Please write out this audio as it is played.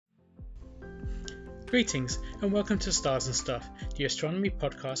Greetings and welcome to Stars and Stuff, the astronomy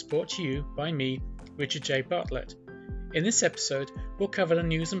podcast brought to you by me, Richard J. Bartlett. In this episode, we'll cover the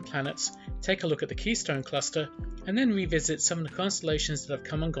news and planets, take a look at the Keystone Cluster, and then revisit some of the constellations that have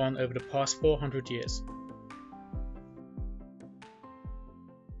come and gone over the past 400 years.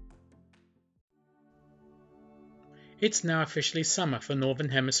 It's now officially summer for Northern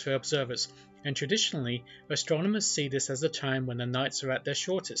Hemisphere observers, and traditionally, astronomers see this as the time when the nights are at their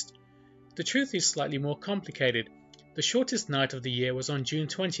shortest. The truth is slightly more complicated. The shortest night of the year was on June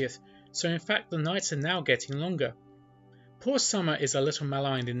 20th, so in fact the nights are now getting longer. Poor summer is a little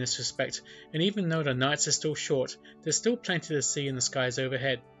maligned in this respect, and even though the nights are still short, there's still plenty to see in the skies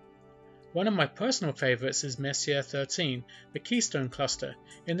overhead. One of my personal favourites is Messier 13, the Keystone Cluster,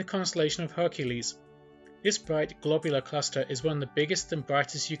 in the constellation of Hercules. This bright globular cluster is one of the biggest and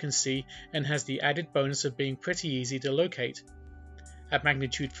brightest you can see and has the added bonus of being pretty easy to locate. At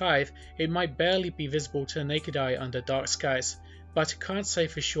magnitude 5, it might barely be visible to the naked eye under dark skies, but I can't say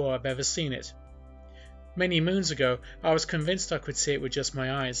for sure I've ever seen it. Many moons ago, I was convinced I could see it with just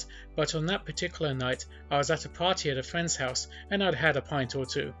my eyes, but on that particular night, I was at a party at a friend's house and I'd had a pint or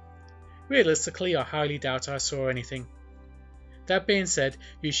two. Realistically, I highly doubt I saw anything. That being said,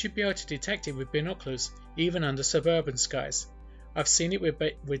 you should be able to detect it with binoculars, even under suburban skies. I've seen it with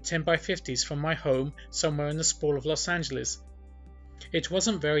 10x50s from my home somewhere in the sprawl of Los Angeles. It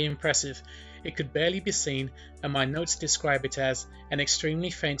wasn't very impressive, it could barely be seen, and my notes describe it as an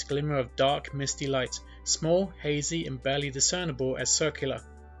extremely faint glimmer of dark, misty light, small, hazy, and barely discernible as circular.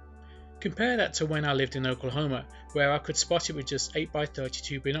 Compare that to when I lived in Oklahoma, where I could spot it with just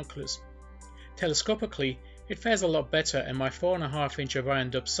 8x32 binoculars. Telescopically, it fares a lot better, and my 4.5-inch Orion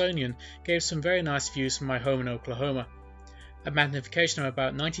Dobsonian gave some very nice views from my home in Oklahoma. A magnification of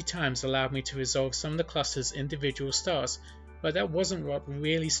about 90 times allowed me to resolve some of the cluster's individual stars, but that wasn't what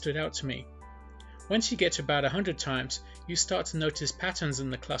really stood out to me. Once you get to about 100 times, you start to notice patterns in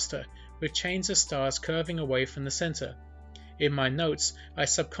the cluster, with chains of stars curving away from the center. In my notes, I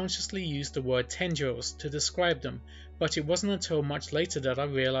subconsciously used the word tendrils to describe them, but it wasn't until much later that I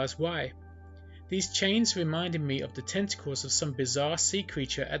realized why. These chains reminded me of the tentacles of some bizarre sea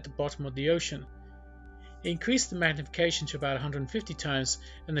creature at the bottom of the ocean. Increase the magnification to about 150 times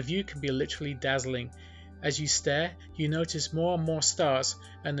and the view can be literally dazzling. As you stare, you notice more and more stars,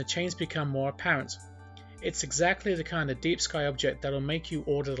 and the chains become more apparent. It's exactly the kind of deep sky object that will make you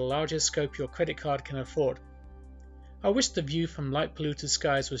order the largest scope your credit card can afford. I wish the view from light polluted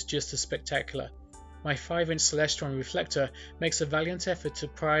skies was just as spectacular. My 5-inch Celestron reflector makes a valiant effort to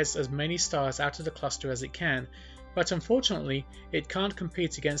prize as many stars out of the cluster as it can, but unfortunately it can't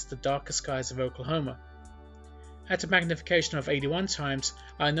compete against the darker skies of Oklahoma. At a magnification of 81 times,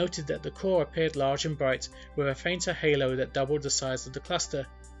 I noted that the core appeared large and bright, with a fainter halo that doubled the size of the cluster.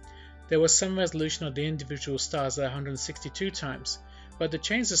 There was some resolution of the individual stars at 162 times, but the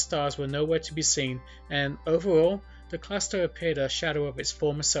chains of stars were nowhere to be seen, and overall, the cluster appeared a shadow of its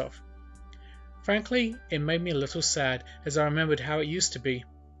former self. Frankly, it made me a little sad as I remembered how it used to be.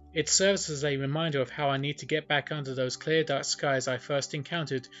 It serves as a reminder of how I need to get back under those clear dark skies I first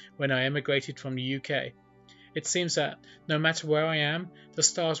encountered when I emigrated from the UK. It seems that, no matter where I am, the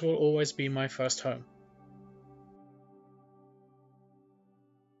stars will always be my first home.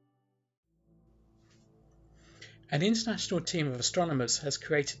 An international team of astronomers has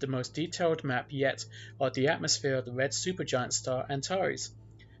created the most detailed map yet of the atmosphere of the red supergiant star Antares.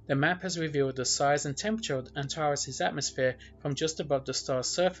 The map has revealed the size and temperature of Antares' atmosphere from just above the star's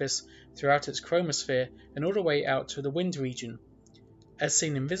surface, throughout its chromosphere, and all the way out to the wind region. As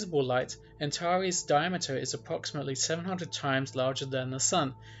seen in visible light, Antares' diameter is approximately 700 times larger than the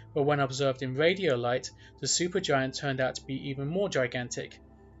Sun, but when observed in radio light, the supergiant turned out to be even more gigantic.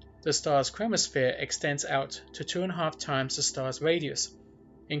 The star's chromosphere extends out to 2.5 times the star's radius.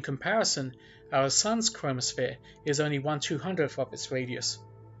 In comparison, our Sun's chromosphere is only 1/200th of its radius.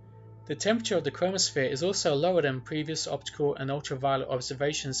 The temperature of the chromosphere is also lower than previous optical and ultraviolet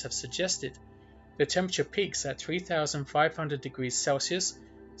observations have suggested. The temperature peaks at 3,500 degrees Celsius,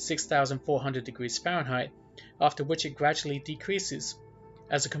 6,400 degrees Fahrenheit, after which it gradually decreases.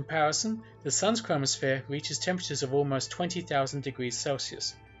 As a comparison, the Sun's chromosphere reaches temperatures of almost 20,000 degrees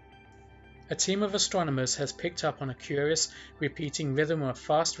Celsius. A team of astronomers has picked up on a curious, repeating rhythm of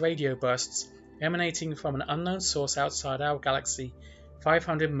fast radio bursts emanating from an unknown source outside our galaxy,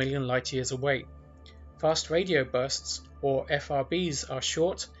 500 million light-years away. Fast radio bursts, or FRBs, are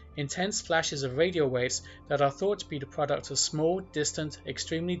short, intense flashes of radio waves that are thought to be the product of small, distant,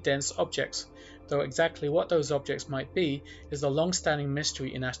 extremely dense objects, though exactly what those objects might be is a long-standing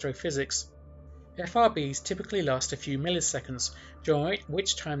mystery in astrophysics. FRBs typically last a few milliseconds, during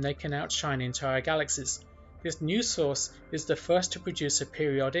which time they can outshine entire galaxies. This new source is the first to produce a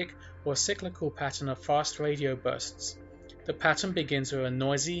periodic or cyclical pattern of fast radio bursts. The pattern begins with a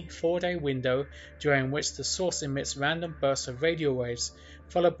noisy 4-day window during which the source emits random bursts of radio waves,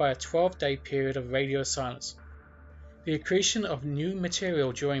 followed by a 12-day period of radio silence. The accretion of new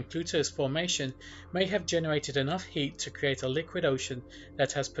material during Pluto's formation may have generated enough heat to create a liquid ocean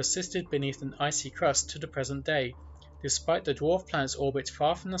that has persisted beneath an icy crust to the present day, despite the dwarf planet's orbit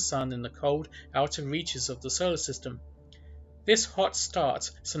far from the Sun in the cold outer reaches of the solar system. This hot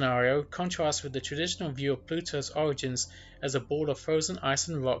start scenario contrasts with the traditional view of Pluto's origins as a ball of frozen ice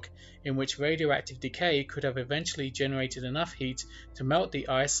and rock in which radioactive decay could have eventually generated enough heat to melt the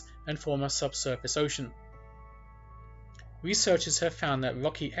ice and form a subsurface ocean. Researchers have found that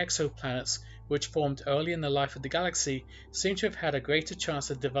rocky exoplanets, which formed early in the life of the galaxy, seem to have had a greater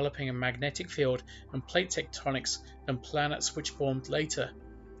chance of developing a magnetic field and plate tectonics than planets which formed later.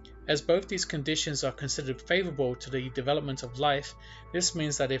 As both these conditions are considered favorable to the development of life, this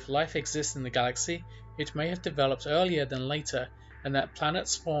means that if life exists in the galaxy, it may have developed earlier than later, and that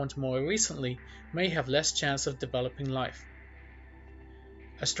planets formed more recently may have less chance of developing life.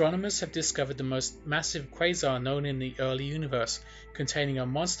 Astronomers have discovered the most massive quasar known in the early universe, containing a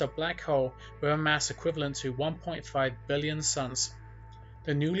monster black hole with a mass equivalent to 1.5 billion suns.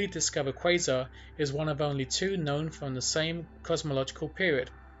 The newly discovered quasar is one of only two known from the same cosmological period.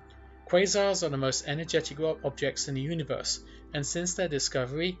 Quasars are the most energetic objects in the universe, and since their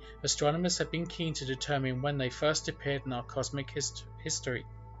discovery, astronomers have been keen to determine when they first appeared in our cosmic history.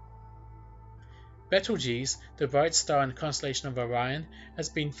 Betelgeuse, the bright star in the constellation of Orion, has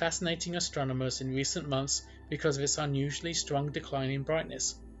been fascinating astronomers in recent months because of its unusually strong decline in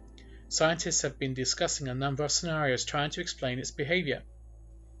brightness. Scientists have been discussing a number of scenarios trying to explain its behavior.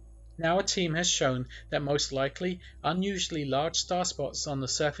 Now a team has shown that most likely unusually large star spots on the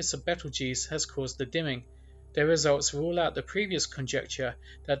surface of Betelgeuse has caused the dimming. Their results rule out the previous conjecture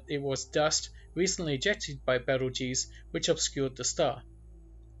that it was dust recently ejected by Betelgeuse which obscured the star.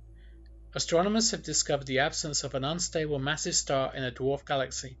 Astronomers have discovered the absence of an unstable massive star in a dwarf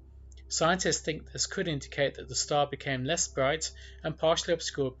galaxy. Scientists think this could indicate that the star became less bright and partially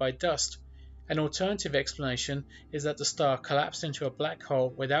obscured by dust. An alternative explanation is that the star collapsed into a black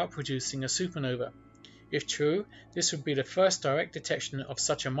hole without producing a supernova. If true, this would be the first direct detection of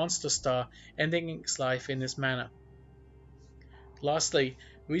such a monster star ending its life in this manner. Lastly,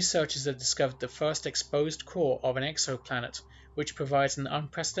 researchers have discovered the first exposed core of an exoplanet, which provides an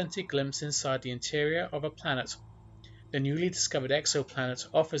unprecedented glimpse inside the interior of a planet. The newly discovered exoplanet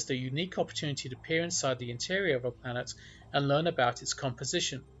offers the unique opportunity to peer inside the interior of a planet and learn about its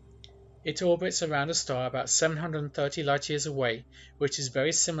composition. It orbits around a star about 730 light-years away, which is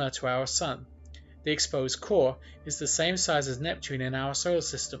very similar to our Sun. The exposed core is the same size as Neptune in our solar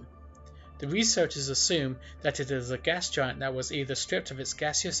system. The researchers assume that it is a gas giant that was either stripped of its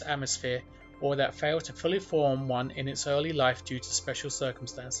gaseous atmosphere or that failed to fully form one in its early life due to special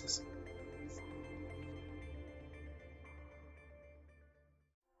circumstances.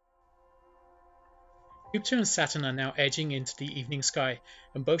 Jupiter and Saturn are now edging into the evening sky,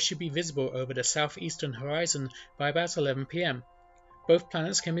 and both should be visible over the southeastern horizon by about 11 p.m. Both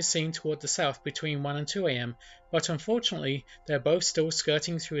planets can be seen toward the south between 1 and 2 a.m., but unfortunately they are both still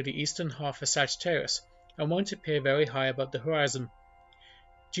skirting through the eastern half of Sagittarius, and won't appear very high above the horizon.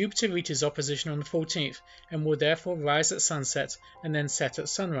 Jupiter reaches opposition on the 14th, and will therefore rise at sunset and then set at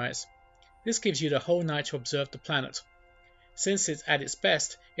sunrise. This gives you the whole night to observe the planet. Since it's at its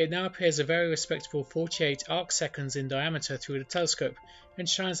best, it now appears a very respectable 48 arcseconds in diameter through the telescope, and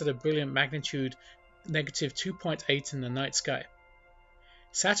shines at a brilliant magnitude -2.8 in the night sky.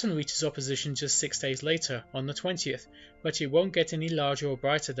 Saturn reaches opposition just 6 days later, on the 20th, but it won't get any larger or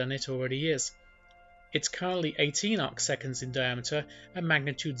brighter than it already is. It's currently 18 arcseconds in diameter at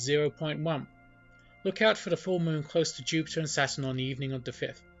magnitude 0.1. Look out for the full moon close to Jupiter and Saturn on the evening of the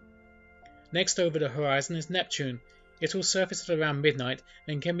 5th. Next over the horizon is Neptune. It will surface at around midnight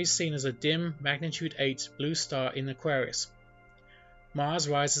and can be seen as a dim magnitude 8 blue star in Aquarius. Mars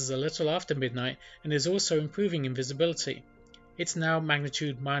rises a little after midnight and is also improving in visibility. It's now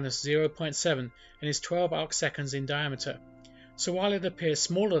magnitude -0.7 and is 12 arcseconds in diameter. So while it appears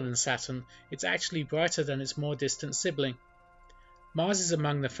smaller than Saturn, it's actually brighter than its more distant sibling. Mars is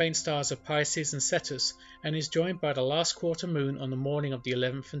among the faint stars of Pisces and Cetus, and is joined by the last quarter moon on the morning of the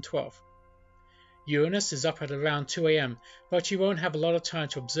 11th and 12th. Uranus is up at around 2 a.m, but you won't have a lot of time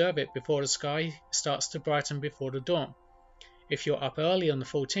to observe it before the sky starts to brighten before the dawn. If you're up early on the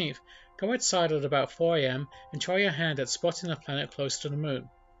 14th, go outside at about 4 a.m and try your hand at spotting the planet close to the moon.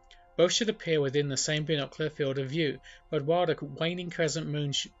 Both should appear within the same binocular field of view, but while the waning crescent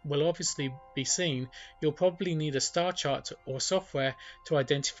moon will obviously be seen, you'll probably need a star chart or software to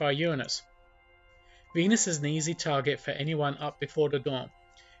identify Uranus. Venus is an easy target for anyone up before the dawn.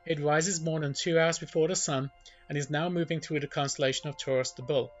 It rises more than 2 hours before the Sun and is now moving through the constellation of Taurus the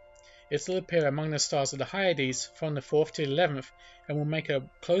Bull. It will appear among the stars of the Hyades from the 4th to the 11th and will make a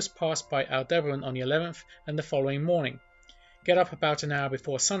close pass by Aldebaran on the 11th and the following morning. Get up about an hour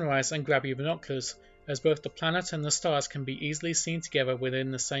before sunrise and grab your binoculars, as both the planet and the stars can be easily seen together within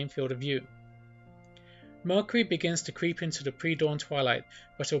the same field of view. Mercury begins to creep into the pre-dawn twilight,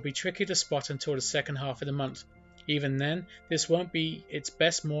 but it will be tricky to spot until the second half of the month. Even then, this won't be its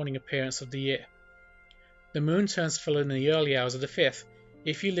best morning appearance of the year. The moon turns full in the early hours of the 5th.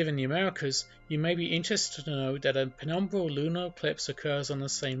 If you live in the Americas, you may be interested to know that a penumbral lunar eclipse occurs on the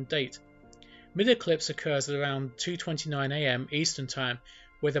same date. Mid-eclipse occurs at around 2:29 am Eastern Time,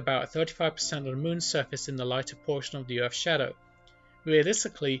 with about 35% of the moon's surface in the lighter portion of the Earth's shadow.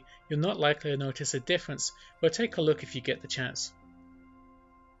 Realistically, you're not likely to notice a difference, but take a look if you get the chance.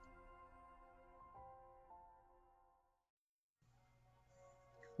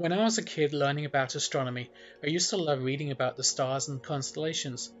 When I was a kid learning about astronomy, I used to love reading about the stars and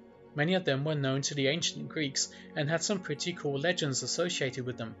constellations. Many of them were known to the ancient Greeks and had some pretty cool legends associated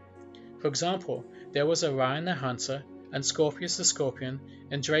with them. For example, there was Orion the Hunter, and Scorpius the Scorpion,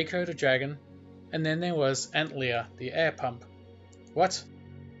 and Draco the Dragon, and then there was Antlia the air pump. What?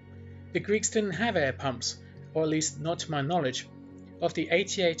 The Greeks didn't have air pumps, or at least not to my knowledge. Of the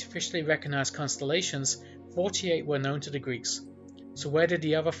 88 officially recognized constellations, 48 were known to the Greeks. So where did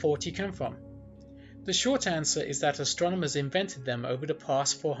the other 40 come from? The short answer is that astronomers invented them over the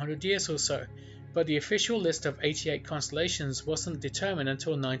past 400 years or so, but the official list of 88 constellations wasn't determined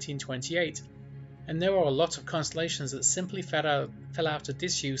until 1928, and there are a lot of constellations that simply fell out of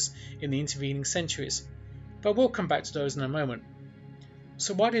disuse in the intervening centuries, but we'll come back to those in a moment.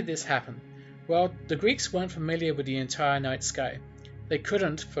 So why did this happen? Well, the Greeks weren't familiar with the entire night sky. They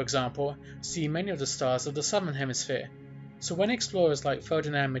couldn't, for example, see many of the stars of the southern hemisphere. So when explorers like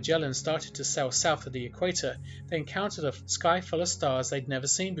Ferdinand Magellan started to sail south of the equator, they encountered a sky full of stars they'd never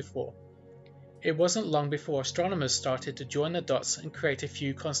seen before. It wasn't long before astronomers started to join the dots and create a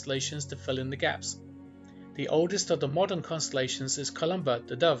few constellations to fill in the gaps. The oldest of the modern constellations is Columba,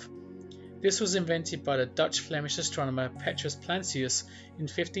 the Dove. This was invented by the Dutch-Flemish astronomer Petrus Plancius in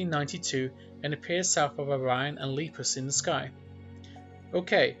 1592 and appears south of Orion and Lepus in the sky.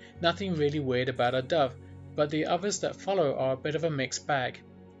 Okay, nothing really weird about a dove, but the others that follow are a bit of a mixed bag.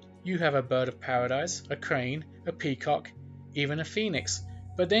 You have a bird of paradise, a crane, a peacock, even a phoenix,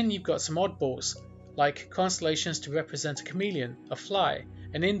 but then you've got some oddballs, like constellations to represent a chameleon, a fly,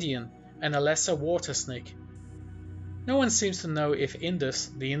 an Indian, and a lesser water snake. No one seems to know if Indus,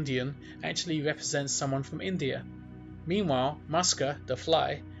 the Indian, actually represents someone from India. Meanwhile, Musca, the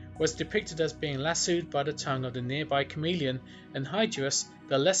fly, was depicted as being lassoed by the tongue of the nearby chameleon, and Hydrus,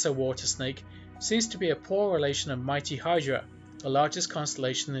 the lesser water snake, seems to be a poor relation of mighty Hydra, the largest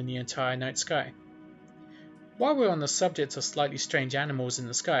constellation in the entire night sky. While we're on the subject of slightly strange animals in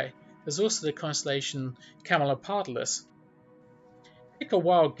the sky, there's also the constellation Camelopardalis. Take a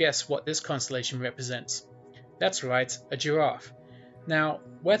wild guess what this constellation represents. That's right, a giraffe. Now,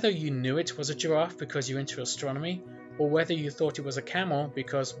 whether you knew it was a giraffe because you're into astronomy, or whether you thought it was a camel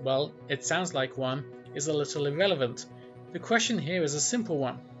because, well, it sounds like one, is a little irrelevant. The question here is a simple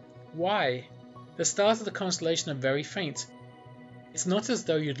one. Why? The stars of the constellation are very faint. It's not as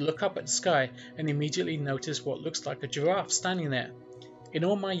though you'd look up at the sky and immediately notice what looks like a giraffe standing there. In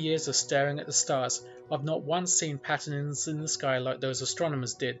all my years of staring at the stars, I've not once seen patterns in the sky like those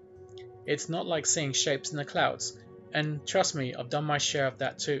astronomers did. It's not like seeing shapes in the clouds, and trust me, I've done my share of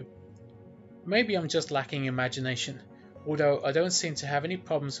that too. Maybe I'm just lacking imagination, although I don't seem to have any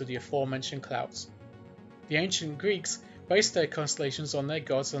problems with the aforementioned clouds. The ancient Greeks based their constellations on their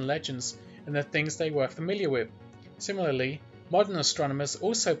gods and legends and the things they were familiar with. Similarly, modern astronomers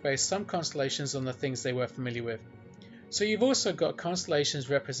also base some constellations on the things they were familiar with. So you've also got constellations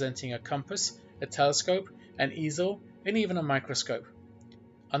representing a compass, a telescope, an easel, and even a microscope.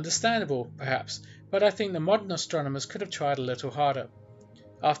 Understandable, perhaps, but I think the modern astronomers could have tried a little harder.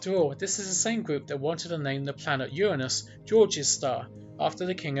 After all, this is the same group that wanted to name the planet Uranus George's star, after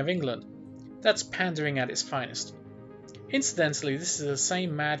the King of England. That's pandering at its finest. Incidentally, this is the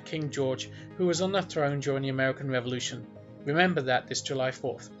same mad King George who was on the throne during the American Revolution. Remember that this July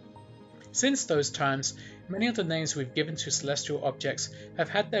 4th. Since those times, many of the names we've given to celestial objects have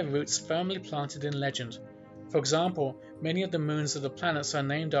had their roots firmly planted in legend. For example, many of the moons of the planets are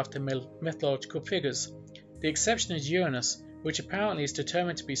named after mythological figures. The exception is Uranus, which apparently is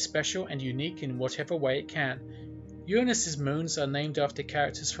determined to be special and unique in whatever way it can. Uranus's moons are named after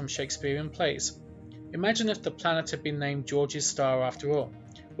characters from Shakespearean plays. Imagine if the planet had been named George's star after all.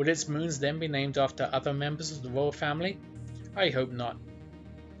 Would its moons then be named after other members of the royal family? I hope not.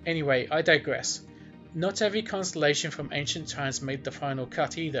 Anyway, I digress. Not every constellation from ancient times made the final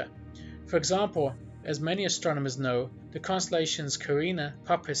cut either. For example, as many astronomers know, the constellations Carina,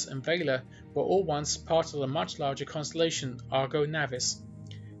 Puppis and Vela were all once part of a much larger constellation, Argo Navis.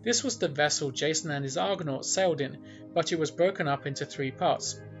 This was the vessel Jason and his Argonauts sailed in, but it was broken up into three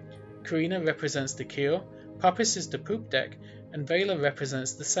parts. Carina represents the keel, Puppis is the poop deck, and Vela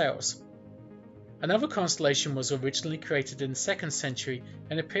represents the sails. Another constellation was originally created in the 2nd century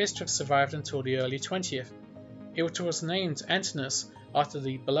and appears to have survived until the early 20th. It was named Antinous after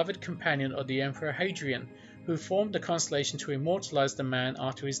the beloved companion of the Emperor Hadrian, who formed the constellation to immortalize the man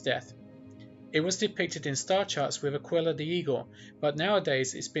after his death. It was depicted in star charts with Aquila the Eagle, but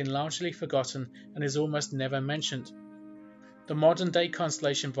nowadays it's been largely forgotten and is almost never mentioned. The modern-day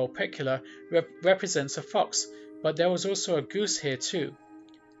constellation Vulpecula represents a fox, but there was also a goose here too.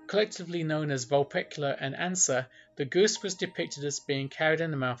 Collectively known as Vulpecula and Ansa, the goose was depicted as being carried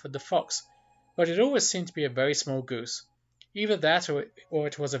in the mouth of the fox, but it always seemed to be a very small goose. Either that or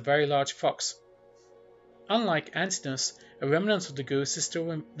it was a very large fox. Unlike Antinous, a remnant of the goose is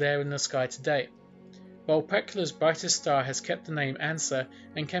still there in the sky today. Vulpecula's brightest star has kept the name Ansa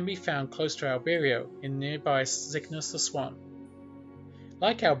and can be found close to Alberio in nearby Cygnus the Swan.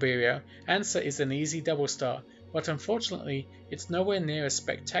 Like Alberio, Ansa is an easy double star, but unfortunately it's nowhere near as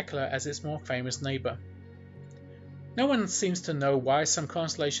spectacular as its more famous neighbour. No one seems to know why some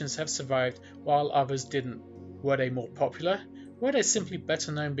constellations have survived while others didn't. Were they more popular? Were they simply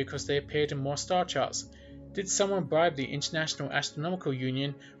better known because they appeared in more star charts? Did someone bribe the International Astronomical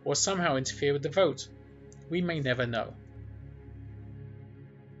Union or somehow interfere with the vote? We may never know.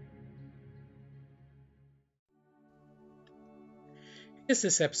 Here's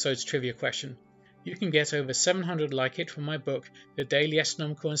this episode's trivia question. You can get over 700 like it from my book, The Daily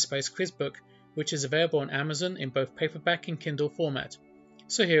Astronomical and Space Quiz Book, which is available on Amazon in both paperback and Kindle format.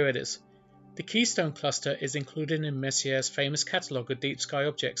 So here it is. The Keystone Cluster is included in Messier's famous catalogue of deep sky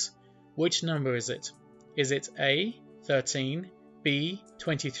objects. Which number is it? Is it A, 13, B,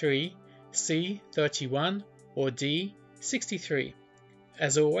 23, C, 31, or D, 63?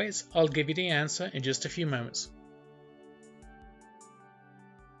 As always, I'll give you the answer in just a few moments.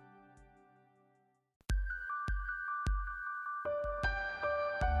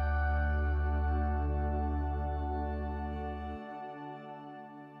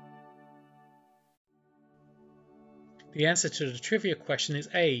 The answer to the trivia question is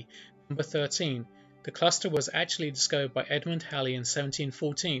A, number 13. The cluster was actually discovered by Edmund Halley in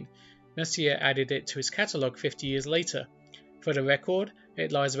 1714. Messier added it to his catalogue 50 years later. For the record,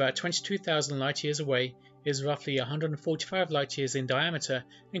 it lies about 22,000 light-years away, is roughly 145 light-years in diameter,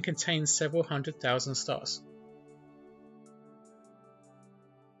 and contains several 100,000 stars.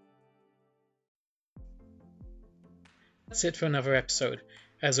 That's it for another episode.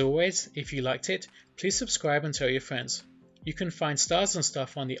 As always, if you liked it, please subscribe and tell your friends. You can find Stars and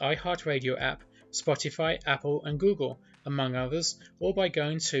Stuff on the iHeartRadio app, Spotify, Apple and Google, among others, or by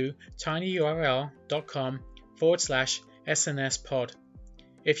going to tinyurl.com/SNSpod.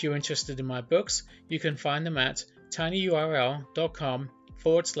 If you're interested in my books, you can find them at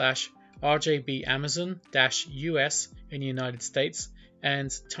tinyurl.com/RJBamazon-US in the United States and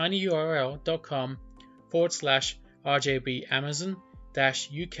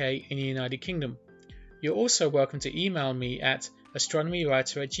tinyurl.com/RJBamazon-UK in the United Kingdom. You're also welcome to email me at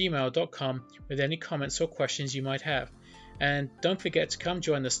astronomywriter@gmail.com with any comments or questions you might have. And don't forget to come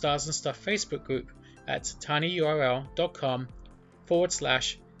join the Stars and Stuff Facebook group at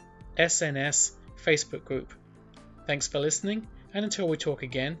tinyurl.com/SNS Facebook group. Thanks for listening, and until we talk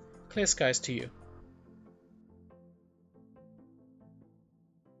again, clear skies to you.